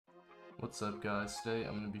What's up guys, today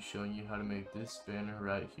I'm going to be showing you how to make this banner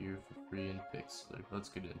right here for free in Pixlr. Let's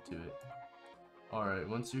get into it. Alright,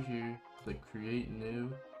 once you're here, click create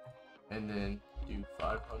new, and then do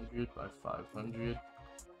 500 by 500,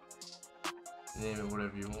 name it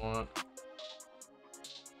whatever you want,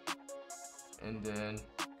 and then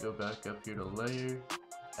go back up here to layer,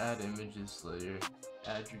 add images layer,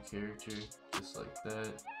 add your character just like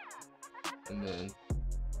that, and then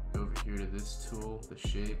go over here to this tool, the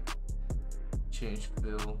shape, change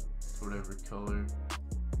fill to whatever color.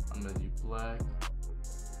 I'm gonna do black.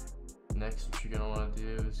 Next, what you're gonna want to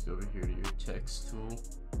do is go over here to your text tool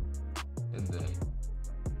and then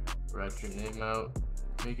write your name out.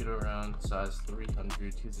 Make it around size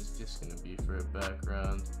 300 because it's just gonna be for a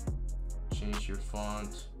background. Change your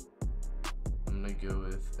font. I'm gonna go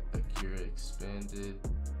with Akira Expanded.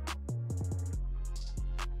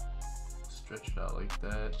 Stretch it out like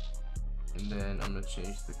that, and then I'm gonna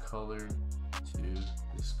change the color to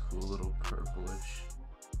this cool little purplish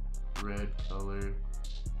red color,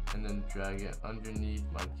 and then drag it underneath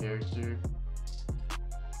my character.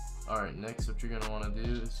 Alright, next what you're gonna want to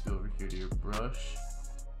do is go over here to your brush,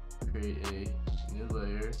 create a new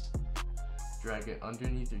layer, drag it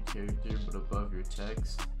underneath your character but above your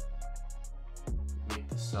text, make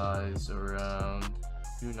the size around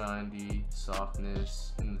 290,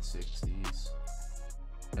 softness in the 60s,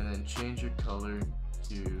 and then change your color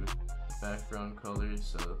to background color,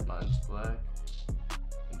 so mine's black,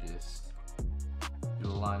 and just do a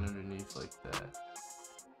line underneath like that.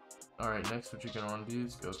 Alright, next what you're going to want to do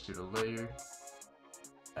is go up here to layer,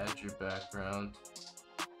 add your background,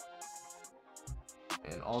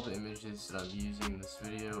 and all the images that I'm using in this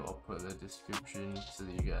video I'll put in the description so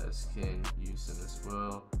that you guys can use them as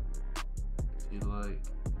well if you like.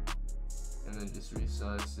 And then just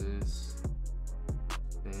resize this.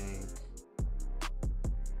 I think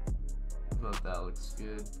about that looks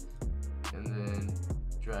good, and then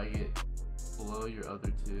drag it below your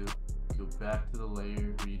other two, go back to the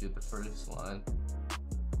layer where you did the first line,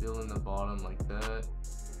 fill in the bottom like that,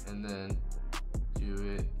 and then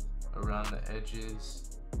do it around the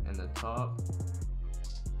edges and the top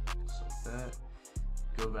just like that.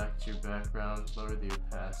 Go back to your background, lower the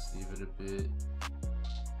opacity of it a bit,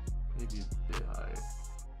 maybe a bit higher,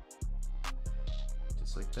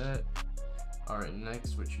 just like that. Alright,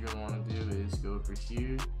 next what you're going to want to do is go over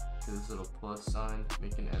here to this little plus sign,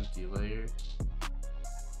 make an empty layer,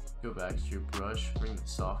 go back to your brush, bring the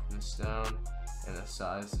softness down and the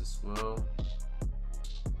size as well,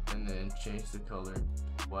 and then change the color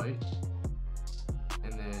to white,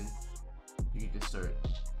 and then you can just start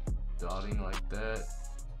dotting like that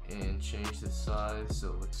and change the size so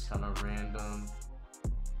it looks kind of random,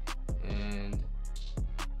 and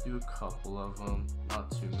do a couple of them, not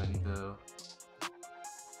too many though.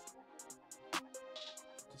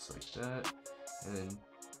 Like that, and then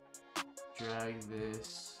drag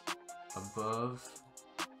this above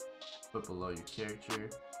but below your character,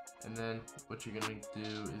 and then what you're gonna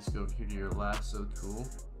do is go here to your lasso tool,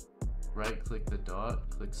 right click the dot,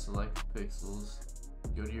 click select pixels,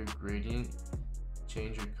 go to your gradient,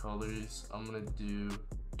 change your colors. I'm gonna do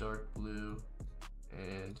dark blue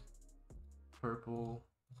and purple,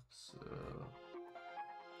 so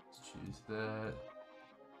let's choose that.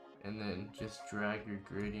 And then just drag your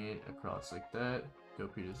gradient across like that, go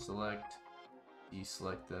up here to select,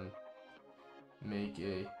 deselect them, make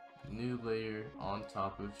a new layer on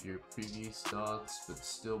top of your previous dots but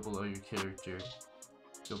still below your character,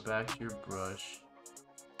 go back to your brush,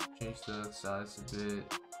 change the size a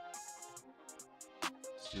bit,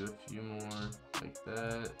 let's do a few more like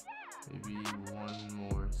that, maybe one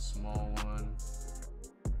more small one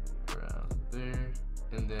around there,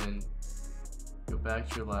 and then go back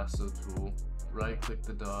to your lasso tool, right click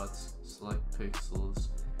the dots, select pixels.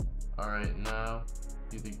 Alright, now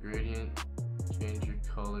do the gradient, change your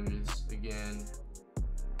colors again,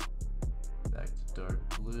 back to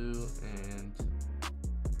dark blue and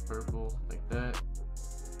purple like that.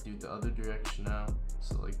 Do the other direction now,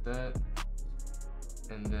 so like that,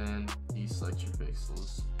 and then deselect your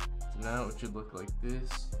pixels. So now it should look like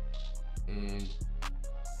this, and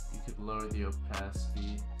you could lower the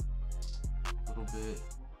opacity little bit,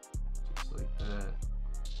 just like that.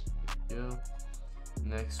 There we go.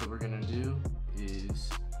 Next, what we're gonna do is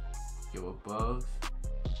go above,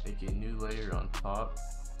 make a new layer on top,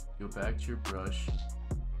 go back to your brush,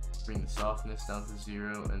 bring the softness down to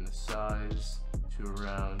 0 and the size to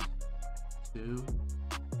around 2,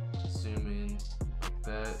 zoom in like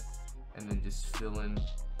that, and then just fill in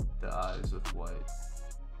the eyes with white.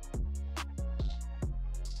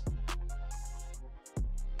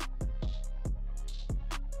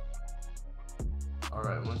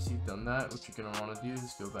 Alright, once you've done that, what you're going to want to do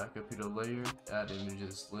is go back up here to layer, add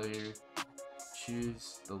images layer,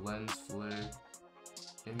 choose the lens flare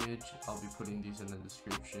image. I'll be putting these in the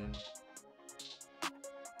description.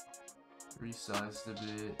 Resize it a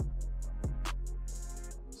bit,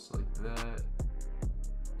 just like that,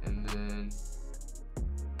 and then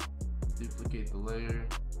duplicate the layer,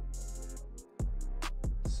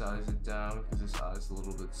 size it down because this eye is a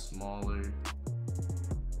little bit smaller,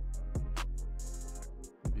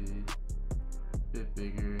 maybe a bit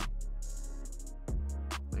bigger,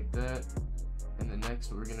 like that. And the next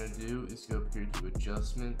what we're gonna do is go up here to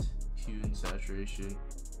adjustment, hue and saturation,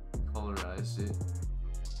 colorize it,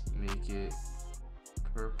 make it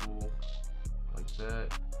purple, like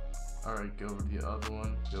that. Alright, go over to the other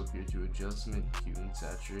one, go up here to adjustment, hue and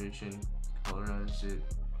saturation, colorize it,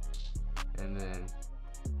 and then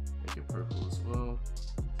make it purple as well.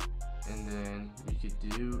 And then what you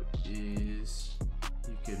could do is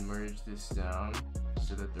you could merge this down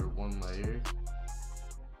so that they're one layer,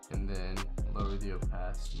 and then lower the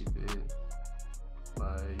opacity a bit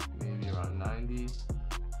by maybe around 90,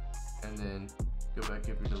 and then go back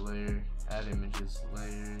up here to layer, add images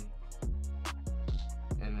layer,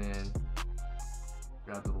 and then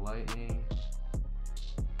grab the lightning,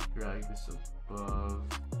 drag this above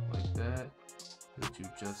like that, go to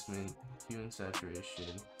adjustment, hue and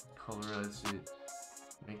saturation, colorize it,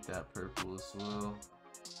 make that purple as well,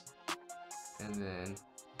 and then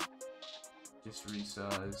just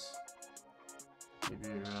resize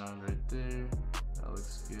maybe around right there. That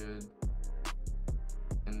looks good.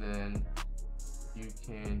 And then you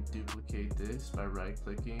can duplicate this by right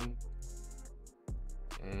clicking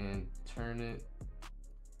and turn it,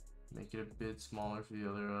 make it a bit smaller for the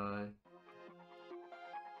other eye.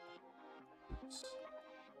 Oops.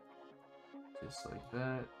 Just like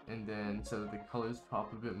that. And then so that the colors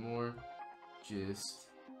pop a bit more, just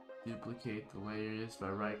duplicate the layers by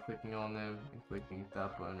right clicking on them and clicking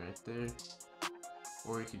that button right there,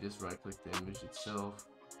 or you can just right click the image itself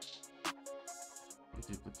and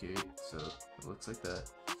duplicate, so it looks like that.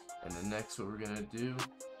 And then next what we're gonna do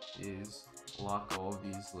is lock all of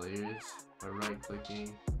these layers by right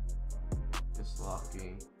clicking, just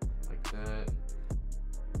locking like that.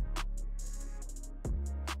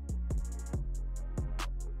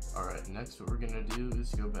 Alright, next what we're gonna do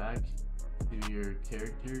is go back to your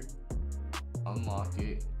character, unlock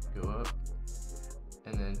it, go up,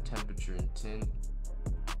 and then temperature and tint,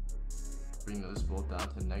 bring those both down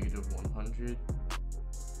to -100.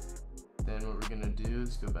 Then what we're gonna do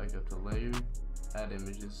is go back up to layer, add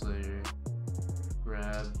images layer,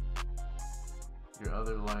 grab your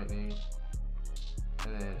other lightning,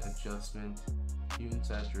 and then adjustment, hue and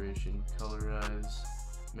saturation, colorize,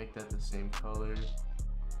 make that the same color,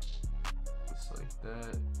 just like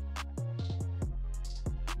that.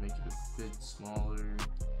 Make it a bit smaller,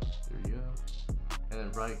 there you go, and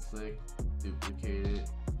then right click, duplicate it,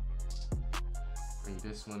 bring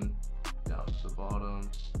this one down to the bottom,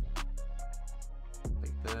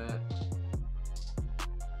 like that.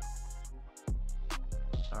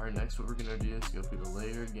 Alright, next what we're gonna do is go through the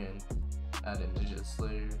layer again, add images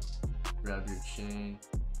layer, grab your chain,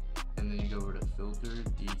 and then you go over to filter,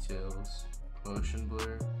 details, motion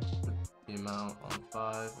blur, put the amount on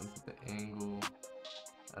 5, and put the angle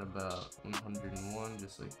at about 101,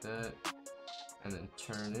 just like that, and then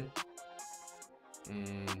turn it,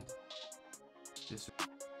 and just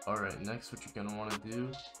alright, next what you're gonna want to do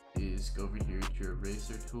is go over here to your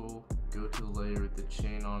eraser tool, go to the layer with the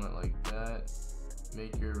chain on it like that,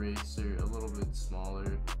 make your eraser a little bit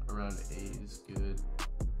smaller, around 8 is good,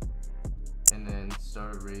 and then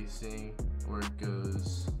start erasing where it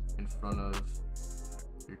goes in front of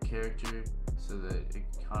your character so that it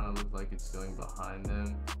kind of looks like it's going behind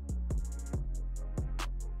them,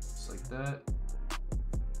 just like that.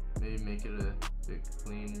 Maybe make it a bit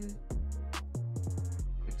cleaner,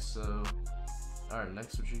 like so. Alright,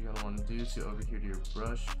 next what you're gonna want to do is go over here to your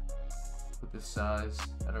brush, put the size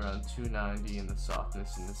at around 290 and the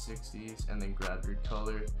softness in the 60s, and then grab your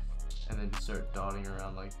color and then just start dotting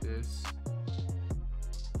around like this.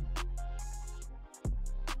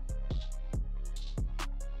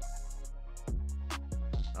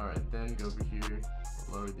 Alright, then go over here,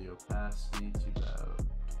 lower the opacity to about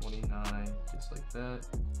 29, just like that.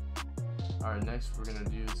 Alright, next what we're gonna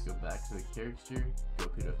do is go back to the character, go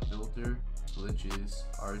up here to filter, glitches,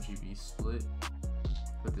 RGB split,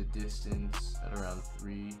 put the distance at around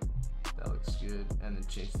 3, that looks good, and then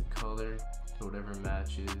change the color to whatever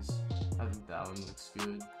matches. I think that one looks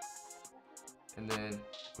good. And then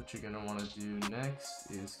what you're gonna want to do next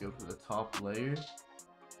is go to the top layer,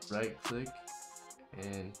 right click,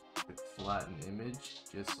 and with flatten image,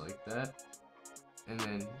 just like that. And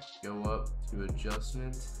then go up to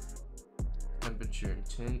adjustment, temperature and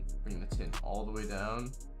tint, bring the tint all the way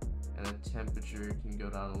down, and the temperature can go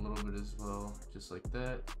down a little bit as well, just like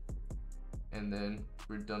that. And then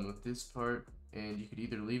we're done with this part, and you could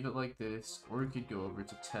either leave it like this, or you could go over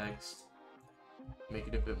to text, make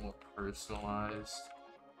it a bit more personalized,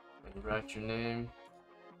 and write your name,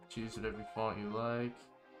 choose whatever font you like,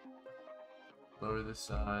 lower the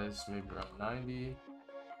size, maybe around 90,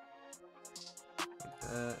 like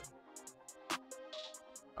that.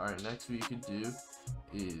 Alright, next what you could do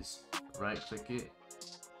is right click it,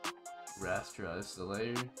 rasterize the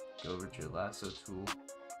layer, go over to your lasso tool,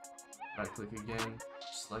 right click again,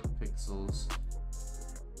 select pixels,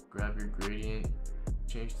 grab your gradient,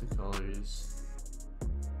 change the colors,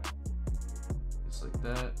 just like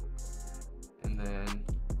that, and then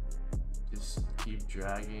just keep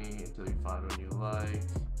dragging until you find one you like.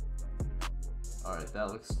 Alright, that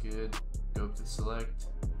looks good. Go up to select,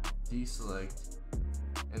 deselect,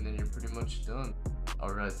 and then you're pretty much done.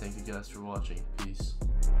 Alright, thank you guys for watching. Peace.